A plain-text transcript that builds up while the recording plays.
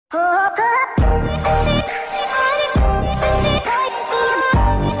Hey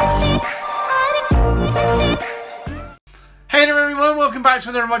there everyone, welcome back to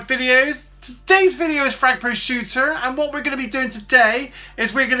another of my videos. Today's video is Frag Pro Shooter, and what we're going to be doing today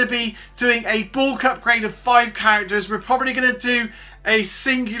is we're going to be doing a bulk upgrade of 5 characters. We're probably going to do a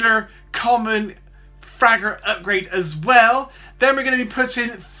singular common Fragger upgrade as well. Then we're going to be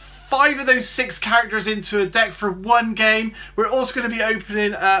putting 5 of those 6 characters into a deck for one game. We're also going to be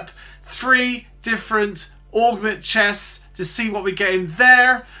opening up 3 different Augment chests to see what we get in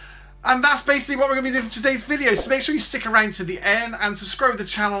there. And that's basically what we're going to be doing for today's video. So make sure you stick around to the end and subscribe to the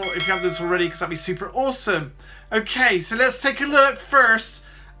channel if you haven't done this already, because that'd be super awesome. Okay, so let's take a look first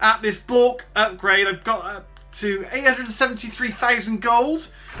at this bulk upgrade. I've got up to 873,000 gold.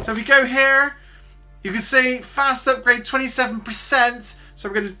 So if we go here, you can see fast upgrade 27%. So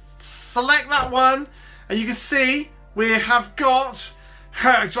we're going to select that one, and you can see we have got,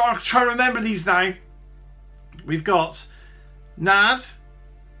 I'll try to remember these now. We've got NAD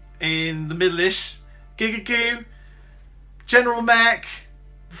in the middle-ish, Kiddie, General Mech,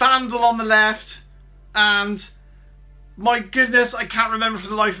 Vandal on the left, and my goodness, I can't remember for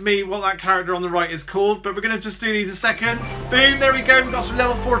the life of me what that character on the right is called, but we're going to just do these a second. Boom, there we go, we've got some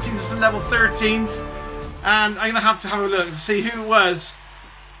level 14s and some level 13s, and I'm going to have a look to see who it was,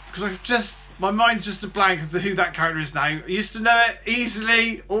 because my mind's just a blank as to who that character is now. I used to know it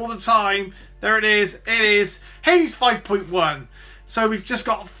easily, all the time. There it is Hades 5.1. So we've just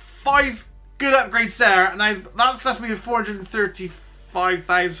got 5 good upgrades there, and now that's left me with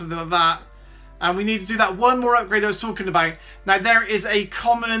 435,000, something like that. And we need to do that one more upgrade I was talking about. Now there is a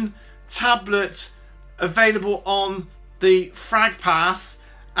common tablet available on the Frag Pass,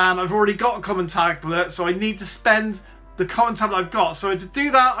 and I've already got a common tablet, so I need to spend the common tablet I've got. So to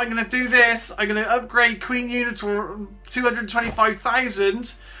do that, I'm going to do this. I'm going to upgrade Queen Unicorn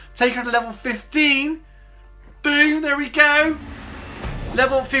 225,000, take her to level 15. Boom, there we go.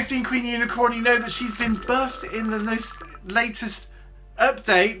 Level 15 Queen Unicorn. You know that she's been buffed in the latest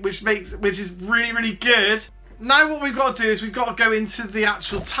update, which is really good. Now what we've got to do is we've got to go into the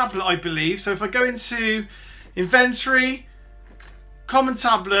actual tablet, I believe. So if I go into inventory, common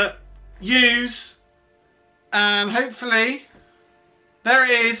tablet, use, and hopefully there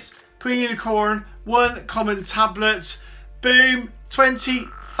it is, Queen Unicorn, 1 common tablet. Boom,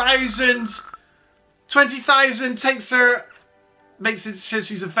 20,000. 20,000 takes her, makes it so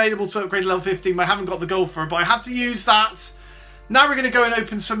she's available to upgrade level 15. I haven't got the gold for her, but I had to use that. Now we're going to go and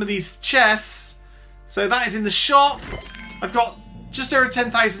open some of these chests. So that is in the shop. I've got just over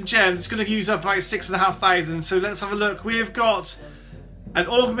 10,000 gems. It's going to use up about 6,500. So let's have a look. We have got an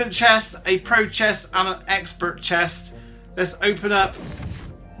Augment chest, a Pro chest, and an Expert chest. Let's open up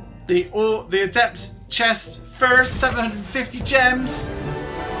the Adept chest first. 750 gems.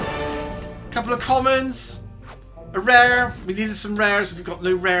 A couple of commons. A rare. We needed some rares. We've got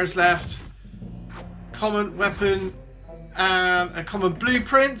no rares left. Common weapon and a common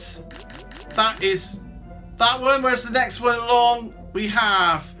blueprint. That is that one. Where's the next one along? We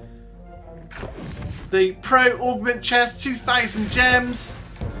have the Pro Augment chest, 2,000 gems.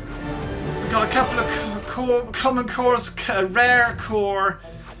 We've got a couple of common cores, a rare core,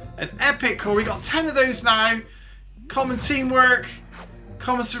 an epic core. We got 10 of those now. Common teamwork,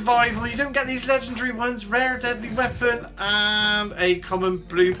 common survival. You don't get these legendary ones. Rare deadly weapon and a common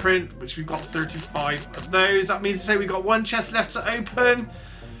blueprint, which we've got 35 of those. That means to say we've got 1 chest left to open.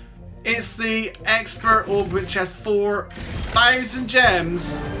 It's the Expert Augment chest, 4,000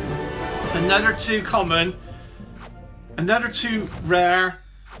 gems. Another 2 common, another 2 rare,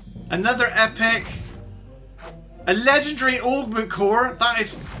 another epic, a legendary Augment core. That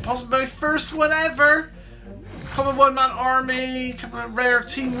is possibly my first one ever. Common 1-man army, couple of rare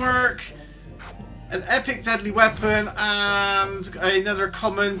teamwork, an epic deadly weapon, and another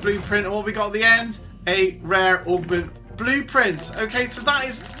common blueprint. And what we got at the end, a rare Augment blueprint. Okay, so that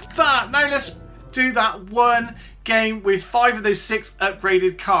is that. Now let's do that one game with 5 of those 6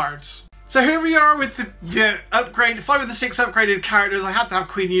 upgraded cards. So here we are with the upgrade, 5 of the 6 upgraded characters. I had to have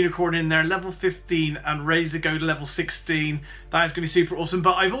Queen Unicorn in there, level 15 and ready to go to level 16. That is going to be super awesome.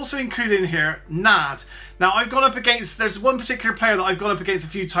 But I've also included in here NAD. Now I've gone up against, there's one particular player that I've gone up against a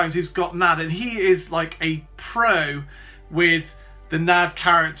few times who's got NAD, and he is like a pro with the NAD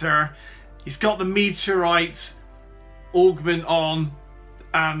character. He's got the Meteorite Augment on,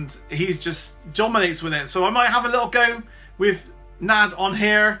 and he's just dominates with it. So I might have a little go with NAD on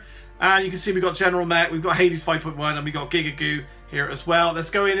here. And you can see we've got General Mech, we've got Hades 5.1, and we've got Gigagoo here as well.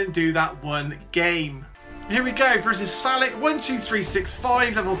 Let's go in and do that one game. Here we go, versus Salik, 1, 2, 3, 6,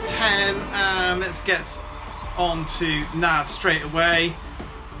 5, level 10. And let's get on to NAD straight away.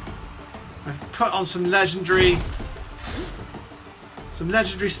 I've put on some legendary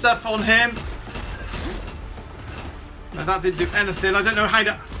stuff on him. Now that didn't do anything. I don't know how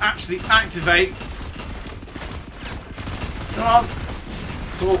to actually activate. Come on.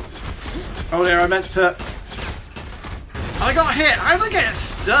 Oh there, I meant to. I got hit. How did I get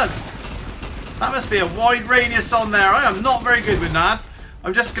stunned? That must be a wide radius on there. I am not very good with NAD.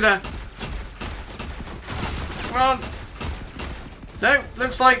 I'm just gonna. Well, no,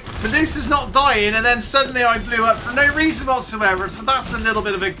 looks like Medusa's not dying, and then suddenly I blew up for no reason whatsoever. So that's a little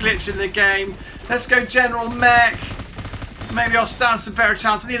bit of a glitch in the game. Let's go General Mech. Maybe I'll stand some better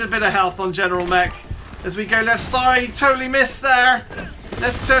chance. I need a bit of health on General Mech. As we go left side, totally missed there.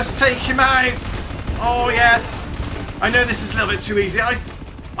 Let's just take him out. Oh yes. I know this is a little bit too easy. I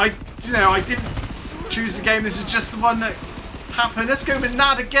didn't choose the game. This is just the one that happened. Let's go with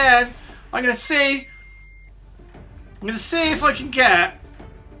NAD again. I'm gonna see if I can get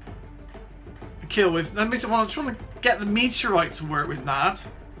a kill with. I'm trying to get the meteorite to work with NAD.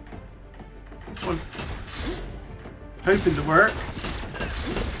 This one, hoping to work,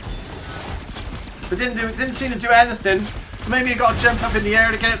 but didn't seem to do anything. Maybe you got to jump up in the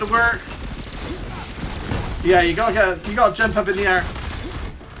air to get it to work. Yeah, you gotta jump up in the air.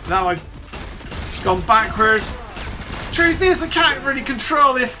 Now I've gone backwards. Truth is, I can't really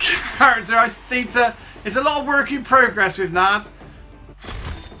control this character. I think it's a lot of work in progress with NAD. What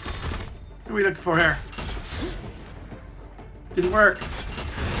are we looking for here? Didn't work.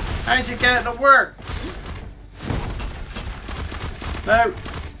 How did you get it to work? No.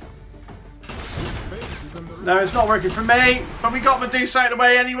 No, it's not working for me. But we got Medusa out of the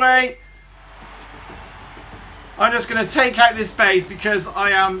way anyway. I'm just going to take out this base because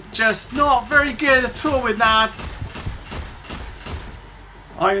I am just not very good at all with NAD.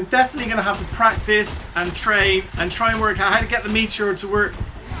 I am definitely going to have to practice and train and try and work out how to get the meteorite to work.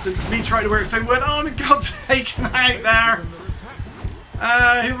 So when I got taken out there.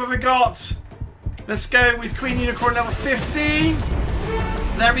 Who have we got? Let's go with Queen Unicorn level 15.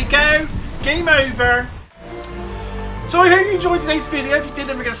 There we go. Game over. So I hope you enjoyed today's video. If you did,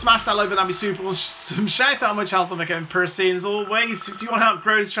 then we're going to smash that like button. That'd be super. Some shout out how much health I'm getting per scene. As always, if you want to help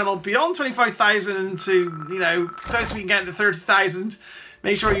grow this channel beyond 25,000 to, close so we can get to 30,000,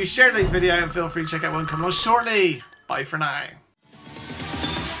 make sure you share today's video and feel free to check out one coming on shortly. Bye for now.